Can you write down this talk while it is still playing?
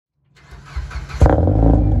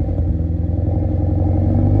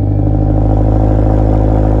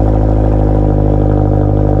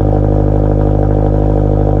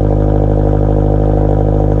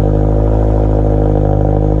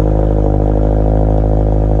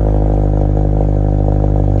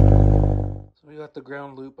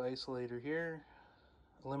ground loop isolator here.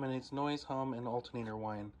 Eliminates noise, hum, and alternator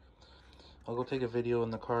whine. I'll go take a video in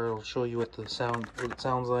the car. I'll show you what it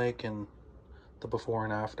sounds like and the before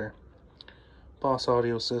and after. Boss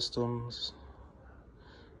Audio Systems.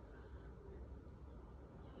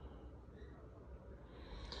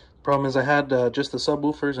 Problem is I had just the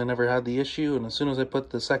subwoofers. I never had the issue, and as soon as I put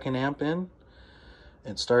the second amp in,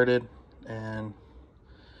 it started. And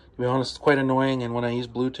to be honest, it's quite annoying. And when I use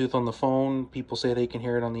Bluetooth on the phone, people say they can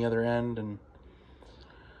hear it on the other end. And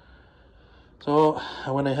so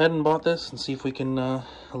I went ahead and bought this and see if we can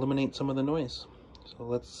eliminate some of the noise. So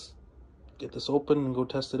let's get this open and go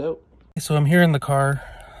test it out. So I'm here in the car,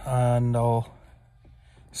 and I'll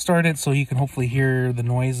start it so you can hopefully hear the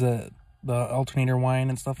noise, the alternator whine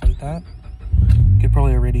and stuff like that. You could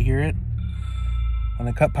probably already hear it. When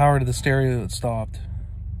I cut power to the stereo, it stopped.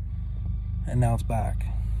 And now it's back.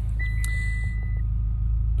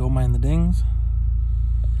 Don't mind the dings.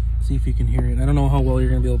 See if you can hear it. I don't know how well you're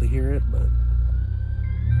going to be able to hear it, but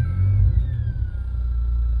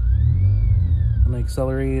when I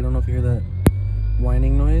accelerate, I don't know if you hear that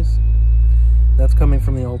whining noise. That's coming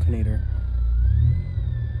from the alternator.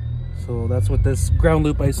 So that's what this ground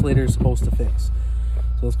loop isolator is supposed to fix.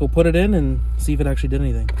 So let's go put it in and see if it actually did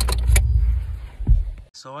anything.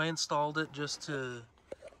 So I installed it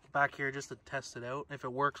back here just to test it out. If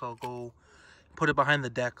it works, I'll go put it behind the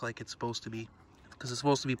deck like it's supposed to be, because it's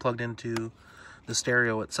supposed to be plugged into the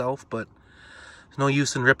stereo itself, but there's no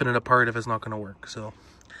use in ripping it apart if it's not going to work. So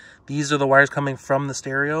these are the wires coming from the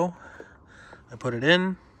stereo. I put it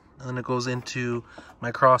in, and then it goes into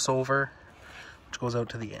my crossover, which goes out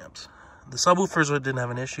to the amps. The subwoofers didn't have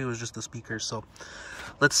an issue, it was just the speakers. So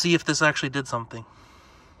let's see if this actually did something.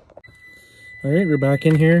 All right, we're back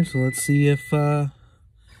in here, so let's see if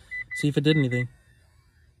it did anything.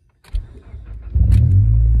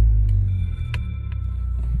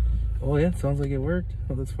 Oh yeah, it sounds like it worked.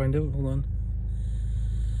 Well, let's find out. Hold on.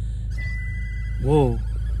 Whoa.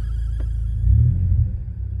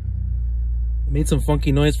 It made some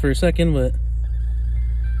funky noise for a second, but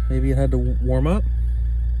maybe it had to warm up.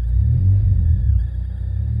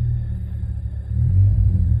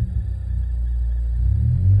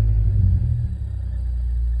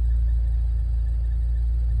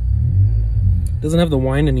 It doesn't have the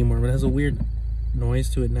whine anymore, but it has a weird noise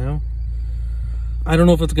to it now. I don't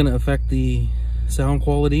know if it's going to affect the sound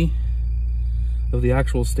quality of the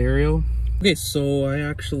actual stereo. Okay, so I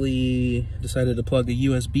actually decided to plug a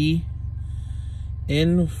USB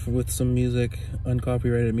in with some music,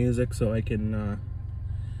 uncopyrighted music, so I can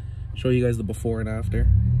show you guys the before and after.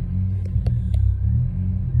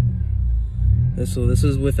 So this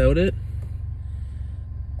is without it.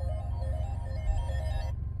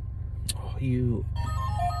 Oh, you...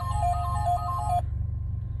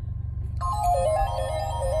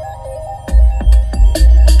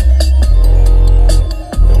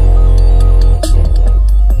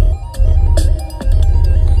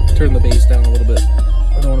 Turn the bass down a little bit.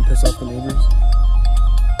 I don't want to piss off the neighbors.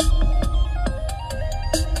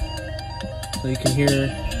 So you can hear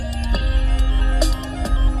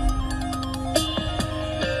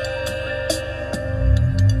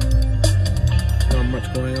not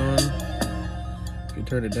much going on. If you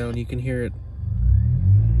turn it down, you can hear it,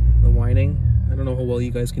 the whining. I don't know how well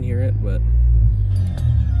you guys can hear it, but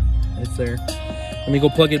it's there. Let me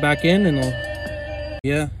go plug it back in and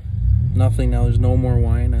yeah. Nothing now, there's no more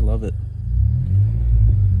whine. I love it.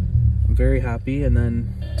 I'm very happy. And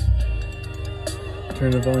then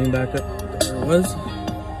turn the volume back up to where it was.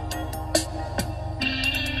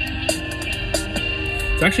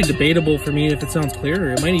 It's actually debatable for me if it sounds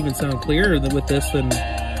clearer. It might even sound clearer with this than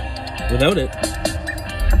without it.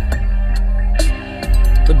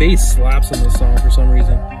 The bass slaps in this song for some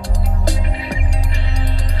reason.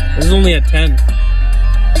 This is only at 10.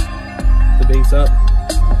 The bass up.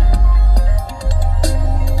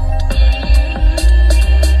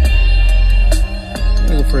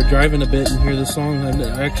 For a drive in a bit and hear the song.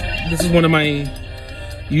 This is one of my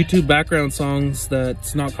YouTube background songs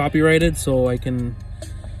that's not copyrighted, so I can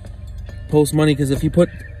post money, because if you put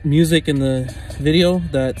music in the video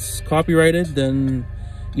that's copyrighted, then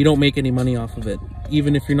you don't make any money off of it,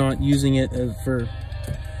 even if you're not using it for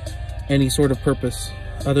any sort of purpose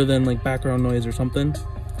other than like background noise or something.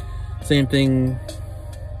 Same thing,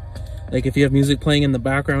 like if you have music playing in the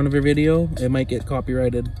background of your video, it might get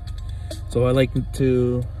copyrighted. So I like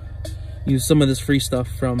to use some of this free stuff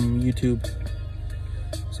from YouTube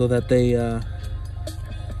so that they, you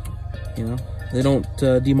know, they don't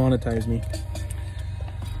demonetize me.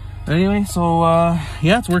 Anyway, so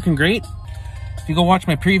yeah, it's working great. If you go watch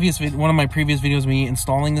my one of my previous videos of me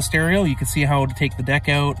installing the stereo, you can see how to take the deck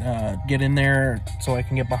out, get in there so I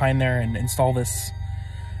can get behind there and install this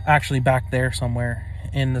actually back there somewhere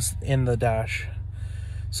in the dash,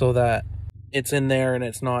 so that it's in there and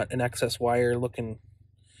it's not an excess wire looking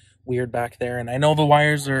weird back there. And I know the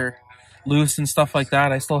wires are loose and stuff like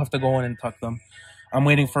that. I still have to go in and tuck them. I'm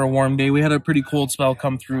waiting for a warm day. We had a pretty cold spell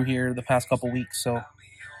come through here the past couple weeks, so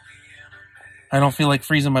I don't feel like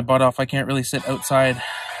freezing my butt off. I can't really sit outside.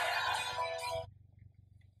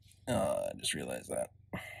 I just realized that.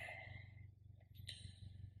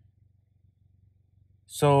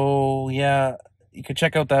 So yeah, you can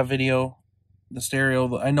check out that video. The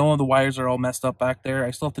stereo, I know the wires are all messed up back there.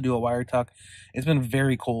 I still have to do a wire tuck. It's been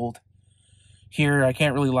very cold here. I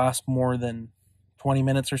can't really last more than 20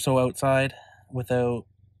 minutes or so outside without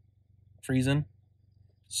freezing.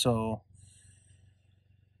 So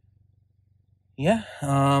yeah,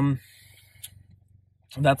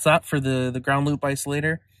 that's that for the ground loop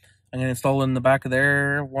isolator. I'm gonna install it in the back of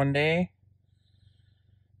there one day,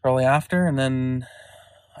 probably after, and then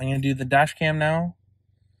I'm gonna do the dash cam now.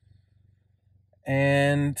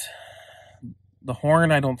 And the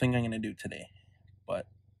horn, I don't think I'm gonna do today, but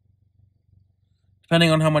depending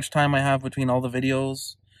on how much time I have between all the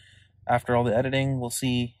videos after all the editing, we'll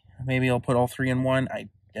see. Maybe I'll put all three in one. I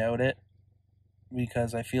doubt it,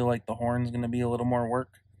 because I feel like the horn's gonna be a little more work.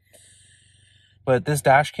 But this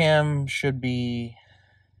dash cam should be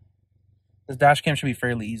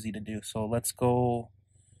fairly easy to do. So let's go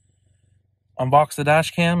unbox the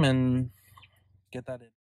dash cam and get that in.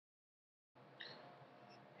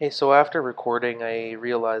 Hey, so after recording, I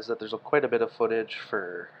realized that there's quite a bit of footage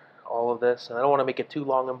for all of this, and I don't want to make it too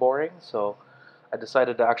long and boring, so I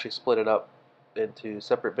decided to actually split it up into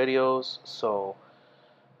separate videos. So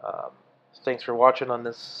thanks for watching on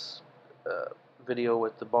this video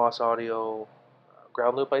with the Boss Audio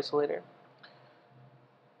ground loop isolator.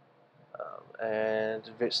 And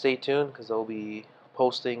stay tuned, because I'll be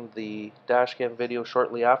posting the dashcam video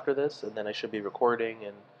shortly after this, and then I should be recording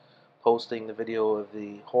and posting the video of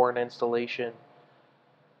the horn installation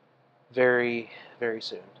very, very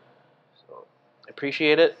soon. So I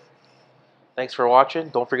appreciate it. Thanks for watching.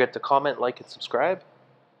 Don't forget to comment, like, and subscribe.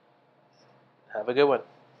 Have a good one.